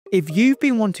If you've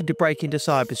been wanting to break into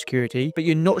cybersecurity, but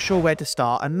you're not sure where to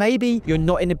start, and maybe you're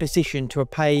not in a position to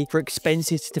pay for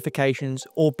expensive certifications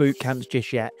or boot camps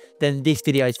just yet, then this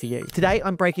video is for you. Today,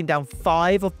 I'm breaking down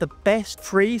 5 of the best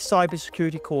free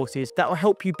cybersecurity courses that will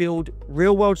help you build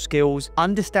real-world skills,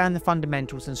 understand the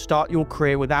fundamentals, and start your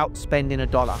career without spending a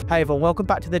dollar. Hey everyone, welcome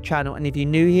back to the channel. And if you're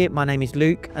new here, my name is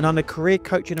Luke, and I'm a career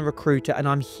coach and a recruiter, and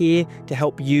I'm here to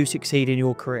help you succeed in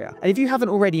your career. And if you haven't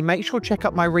already, make sure to check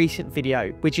out my recent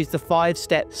video, which is the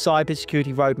 5-step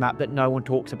cybersecurity roadmap that no one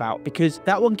talks about, because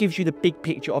that one gives you the big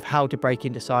picture of how to break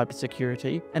into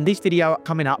cybersecurity. And this video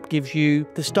coming up gives you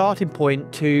the starting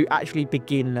point to actually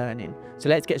begin learning. So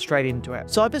let's get straight into it.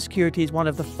 Cybersecurity is one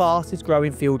of the fastest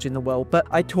growing fields in the world, but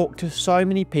I talk to so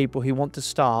many people who want to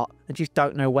start and just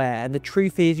don't know where. And the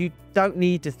truth is, you don't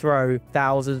need to throw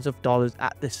thousands of dollars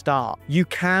at the start. You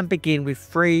can begin with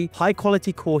free, high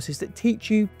quality courses that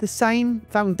teach you the same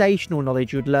foundational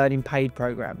knowledge you'd learn in paid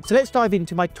programs. So let's dive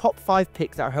into my top 5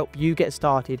 picks that will help you get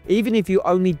started, even if you're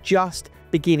only just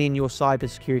beginning your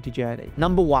cybersecurity journey.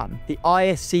 Number 1, the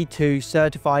ISC2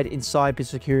 Certified in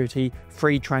Cybersecurity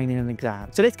free training and exam.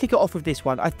 So let's kick it off with this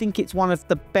one. I think it's one of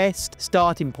the best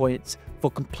starting points for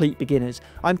complete beginners.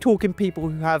 I'm talking people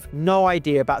who have no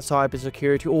idea about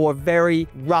cybersecurity or a very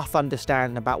rough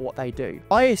understanding about what they do.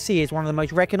 ISC is one of the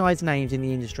most recognized names in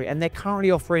the industry, and they're currently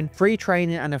offering free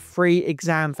training and a free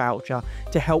exam voucher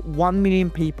to help 1 million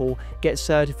people get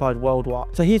certified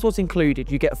worldwide. So here's what's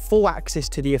included. You get full access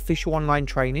to the official online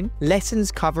training,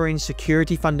 lessons covering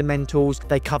security fundamentals,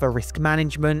 they cover risk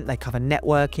management, they cover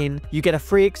networking. You get a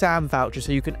free exam voucher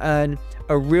so you can earn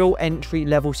a real entry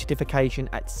level certification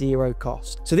at zero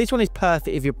cost. So this one is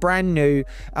perfect if you're brand new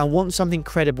and want something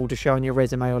credible to show on your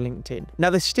resume or LinkedIn. Now,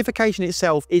 the certification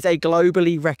itself is a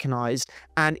globally recognized,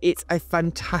 and it's a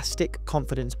fantastic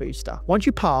confidence booster. Once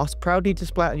you pass, proudly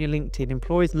display it on your LinkedIn.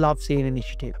 Employers love seeing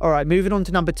initiative. All right, moving on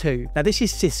to number 2. Now, this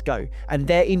is Cisco and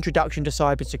their Introduction to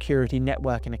Cybersecurity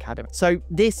Networking Academy. So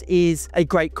this is a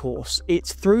great course.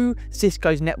 It's through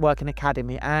Cisco's Networking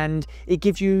Academy, and it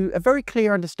gives you a very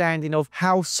clear understanding of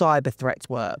how cyber threats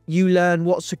work. You learn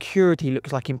what security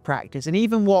looks like in practice, and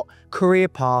even what career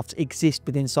paths exist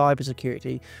within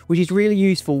cybersecurity, which is really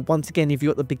useful once again if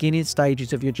you're at the beginning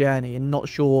stages of your journey and not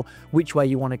sure which way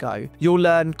you want to go. You'll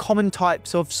learn common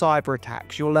types of cyber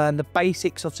attacks. You'll learn the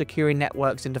basics of securing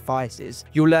networks and devices.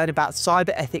 You'll learn about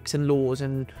cyber ethics and laws,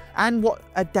 and what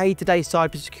a day-to-day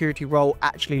cybersecurity role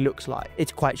actually looks like.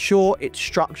 It's quite short, it's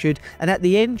structured, and at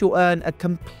the end you'll earn a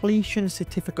completion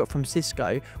certificate from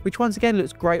Cisco, which once again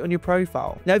looks great on your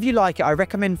profile. Now, if you like it, I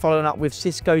recommend following up with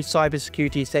Cisco's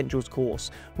Cybersecurity Essentials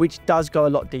course, which does go a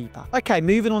lot deeper. Okay,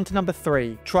 moving on to number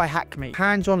 3, try Hack Me,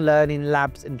 hands-on learning,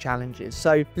 labs and challenges.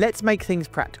 So let's make things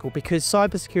practical, because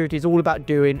cybersecurity is all about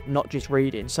doing, not just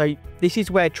reading. So this is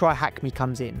where Try Hack Me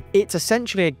comes in. It's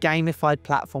essentially a gamified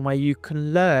platform where you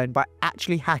can learn by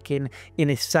actually hacking in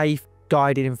a safe,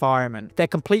 guided environment. Their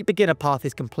complete beginner path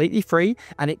is completely free,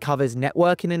 and it covers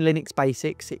networking and Linux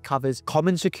basics. It covers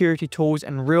common security tools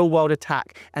and real-world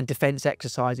attack and defense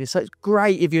exercises. So it's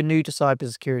great if you're new to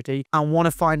cybersecurity and want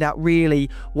to find out really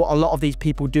what a lot of these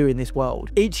people do in this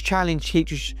world. Each challenge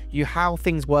teaches you how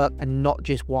things work and not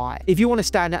just why. If you want to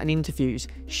stand out in interviews,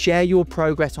 share your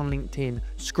progress on LinkedIn,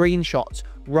 screenshots,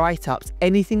 write-ups,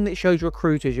 anything that shows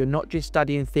recruiters you're not just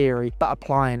studying theory but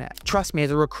applying it. Trust me,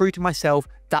 as a recruiter myself,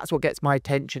 that's what gets my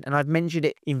attention, and I've mentioned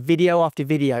it in video after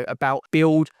video about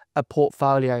build a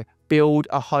portfolio, build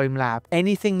a home lab.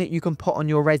 Anything that you can put on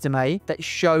your resume that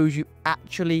shows you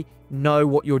actually know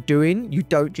what you're doing, you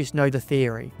don't just know the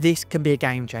theory. This can be a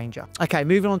game changer. Okay,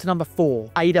 moving on to number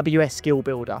 4, AWS Skill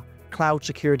Builder. Cloud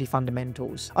Security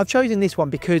Fundamentals. I've chosen this one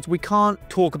because we can't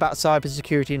talk about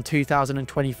cybersecurity in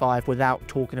 2025 without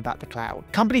talking about the cloud.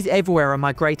 Companies everywhere are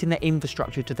migrating their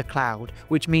infrastructure to the cloud,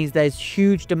 which means there's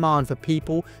huge demand for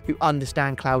people who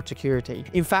understand cloud security.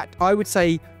 In fact, I would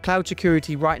say cloud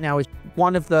security right now is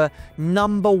one of the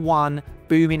 #1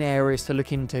 booming areas to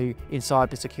look into in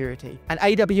cybersecurity. And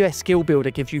AWS Skill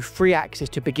Builder gives you free access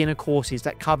to beginner courses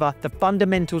that cover the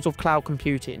fundamentals of cloud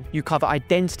computing. You cover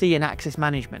identity and access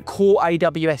management, core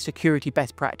AWS security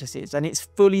best practices, and it's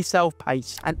fully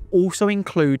self-paced and also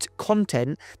includes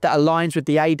content that aligns with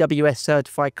the AWS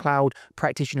Certified Cloud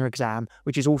Practitioner exam,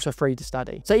 which is also free to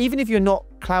study. So even if you're not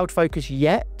cloud focused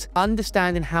yet,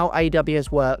 understanding how AWS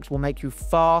works will make you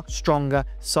far stronger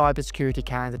cybersecurity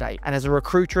candidate. And as a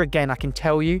recruiter, again, I can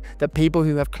tell you that people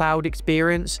who have cloud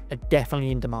experience are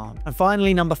definitely in demand. And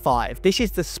finally, number 5, this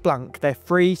is the Splunk, their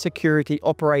free security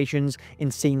operations in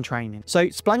scene training. So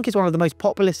Splunk is one of the most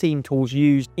popular SIEM tools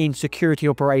used in security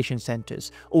operations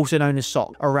centers, also known as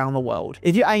SOC, around the world.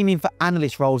 If you're aiming for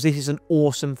analyst roles, this is an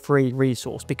awesome free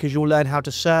resource because you'll learn how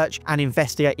to search and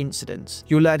investigate incidents.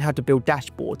 You'll learn how to build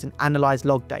dashboards and analyze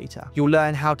log data. You'll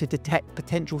learn how to detect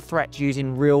potential threats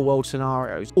using real-world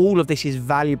scenarios. All of this is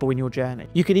valuable in your journey.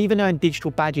 You can even earn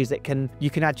digital badges that you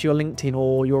can add to your LinkedIn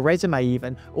or your resume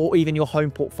even, or even your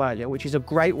home portfolio, which is a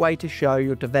great way to show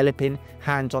you're developing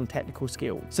hands-on technical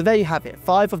skills. So there you have it,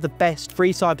 5 of the best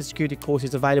free cybersecurity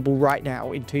courses available right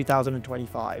now in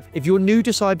 2025. If you're new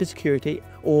to cybersecurity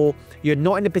or you're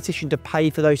not in a position to pay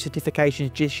for those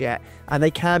certifications just yet, and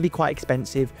they can be quite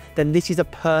expensive, then this is a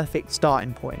perfect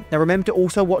starting point. Now remember to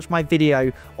also watch my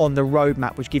video on the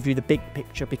roadmap, which gives you the big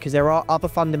picture, because there are other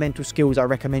fundamental skills I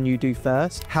recommend you do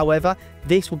first. However,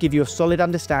 this will give you a solid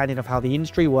understanding of how the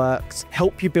industry works,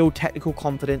 help you build technical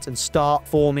confidence and start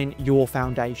forming your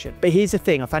foundation. But here's the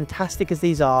thing, fantastic as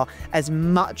these are, as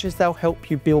much as they'll help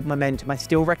you build momentum, I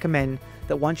still recommend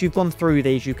that once you've gone through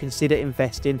these, you consider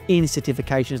investing in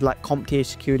certifications like CompTIA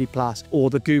Security Plus or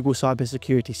the Google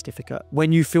Cybersecurity Certificate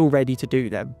when you feel ready to do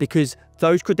them, because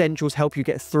those credentials help you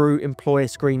get through employer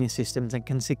screening systems and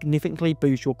can significantly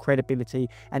boost your credibility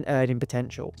and earning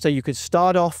potential. So you could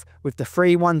start off with the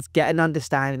free ones, get an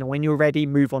understanding, and when you're ready,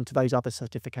 move on to those other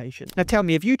certifications. Now tell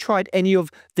me, have you tried any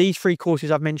of these free courses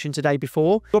I've mentioned today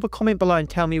before? Drop a comment below and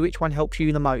tell me which one helps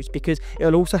you the most, because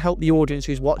it'll also help the audience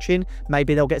who's watching.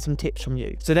 Maybe they'll get some tips from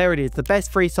you. So there it is, the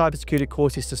best free cybersecurity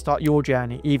courses to start your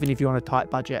journey, even if you're on a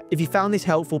tight budget. If you found this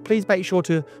helpful, please make sure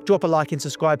to drop a like and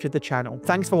subscribe to the channel.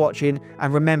 Thanks for watching,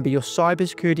 and remember, your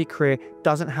cybersecurity career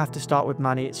doesn't have to start with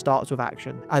money, it starts with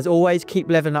action. As always, keep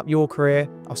leveling up your career.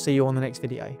 I'll see you on the next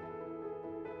video.